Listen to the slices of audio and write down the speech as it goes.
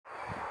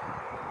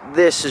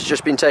this has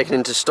just been taken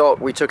into stock.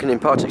 We took it in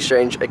part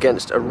exchange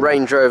against a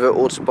Range Rover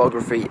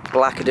Autobiography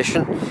Black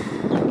Edition.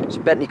 It's a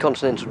Bentley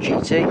Continental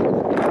GT.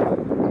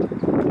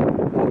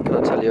 What can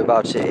I tell you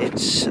about it?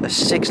 It's a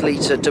 6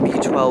 litre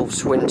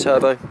W12 twin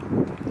turbo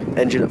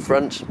engine up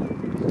front.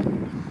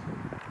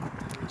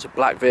 It's a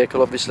black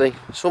vehicle, obviously.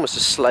 It's almost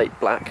a slate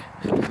black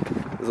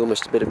with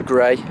almost a bit of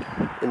grey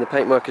in the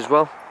paintwork as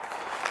well.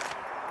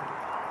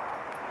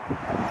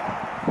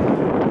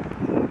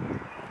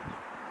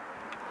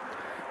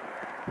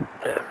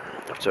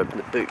 To open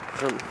the boot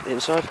from the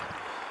inside.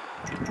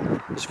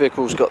 This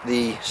vehicle's got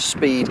the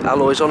speed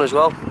alloys on as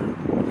well.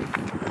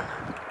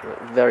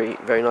 Very,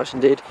 very nice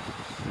indeed.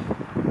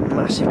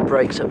 Massive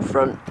brakes up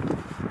front,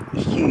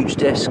 huge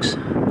discs.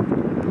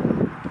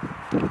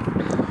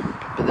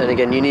 But then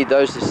again, you need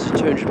those. This is a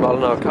 200 mile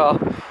an hour car,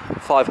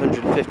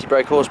 550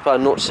 brake horsepower,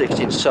 0 to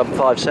 60 in sub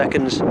 5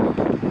 seconds.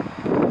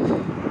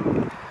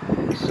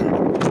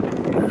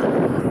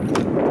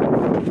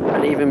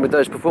 And even with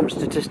those performance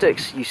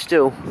statistics, you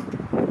still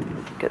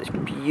get this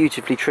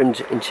beautifully trimmed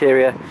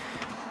interior,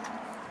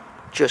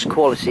 just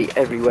quality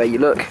everywhere you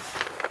look.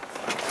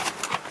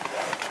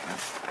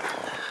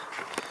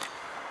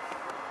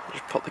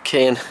 Just pop the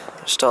key in,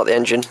 start the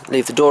engine,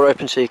 leave the door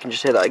open so you can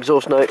just hear that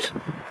exhaust note.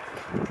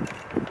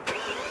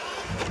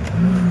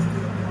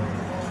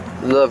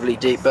 Lovely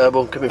deep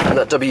burble coming from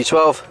that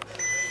W12.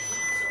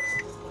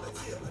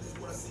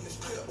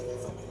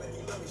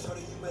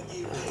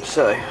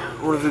 So,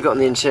 what have we got in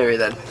the interior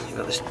then? You've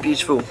got this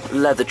beautiful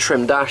leather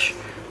trim dash,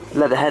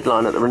 leather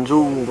headliner that runs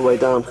all the way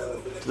down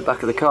to the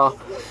back of the car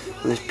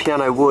with this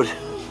piano wood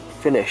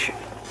finish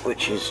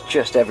which is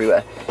just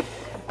everywhere.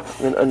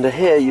 And then under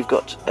here you've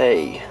got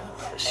a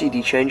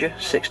CD changer,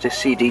 6-disc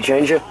CD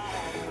changer.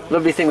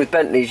 Lovely thing with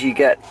Bentleys, you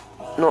get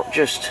not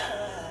just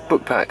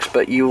book packs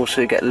but you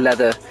also get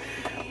leather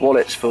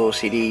wallets for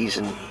CDs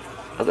and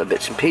other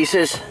bits and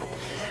pieces.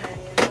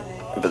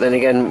 But then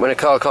again, when a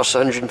car costs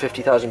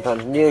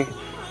 £150,000 new,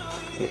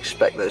 you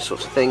expect those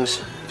sorts of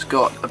things. It's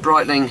got a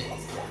brightening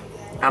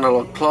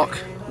analog clock,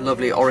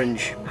 lovely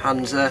orange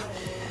hands there.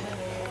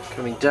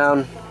 Coming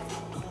down,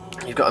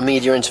 you've got a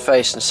media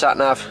interface and sat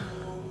nav.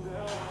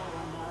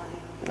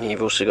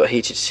 You've also got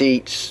heated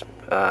seats,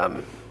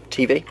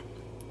 TV.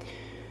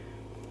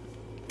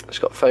 It's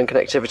got phone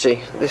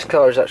connectivity. This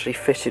car is actually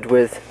fitted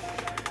with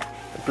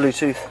a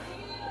Bluetooth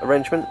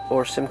arrangement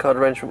or a SIM card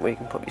arrangement where you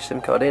can put your SIM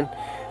card in.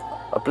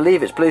 I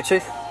believe it's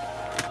Bluetooth.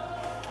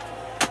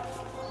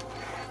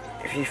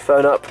 If you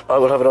phone up, I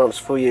will have an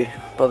answer for you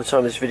by the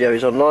time this video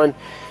is online.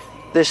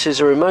 This is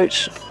a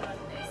remote.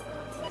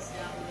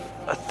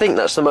 I think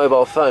that's the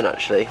mobile phone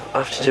actually.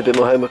 I have to do a bit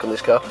more homework on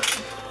this car.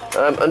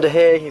 Under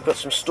here you've got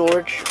some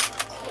storage,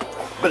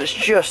 but it's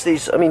just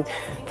these, I mean,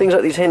 things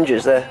like these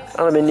hinges, they're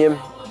aluminium.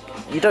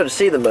 You don't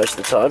see them most of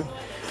the time,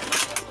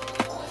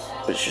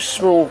 but it's just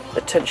small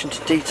attention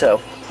to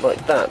detail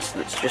like that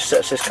that just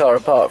sets this car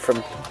apart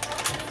from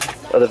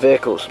other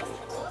vehicles.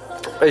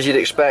 As you'd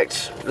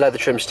expect, leather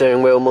trim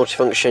steering wheel,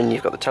 multifunction.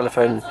 You've got the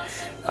telephone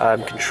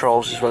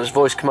controls as well as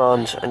voice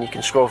commands, and you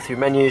can scroll through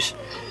menus.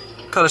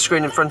 Colour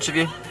screen in front of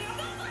you.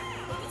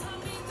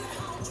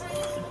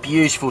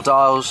 Beautiful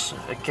dials,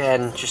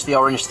 again just the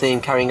orange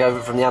theme carrying over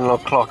from the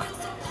analog clock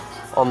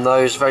on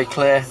those, very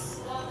clear.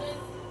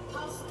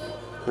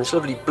 And this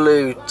lovely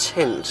blue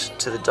tint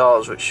to the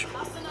dials which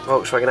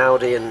Volkswagen,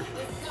 Audi and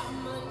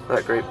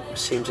that group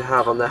seem to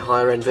have on their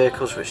higher end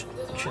vehicles, which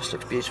just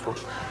looks beautiful.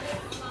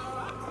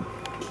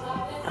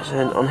 So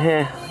then on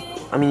here,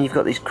 I mean, you've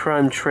got these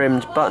chrome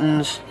trimmed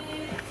buttons,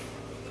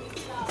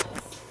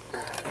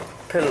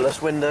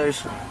 pillarless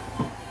windows.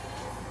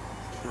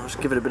 I'll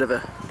just give it a bit of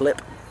a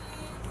blip.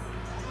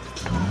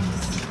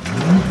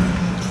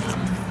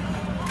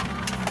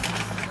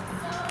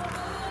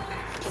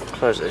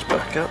 Close those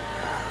back up.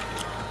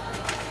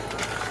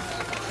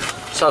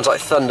 Sounds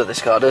like thunder,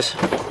 this car does.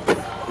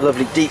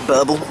 Lovely deep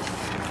burble.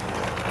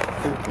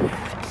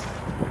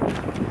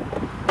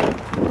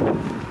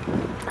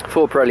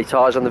 Four Pirelli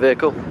tyres on the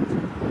vehicle.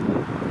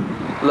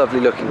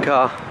 Lovely looking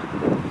car.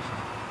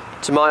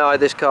 To my eye,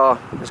 this car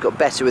has got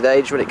better with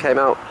age. When it came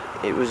out,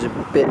 it was a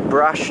bit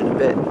brash and a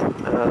bit,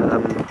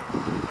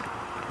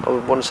 I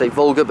would want to say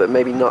vulgar, but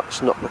maybe not,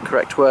 it's not the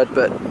correct word,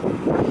 but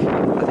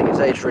I think it's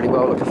aged really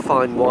well, like a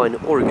fine wine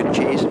or a good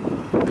cheese.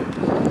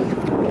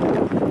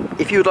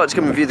 If you would like to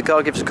come and view the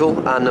car, give us a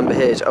call. Our number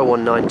here is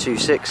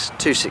 01926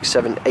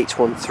 267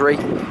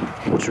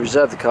 813. Or to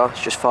reserve the car,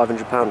 it's just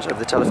 £500 over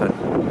the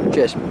telephone.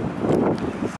 Cheers.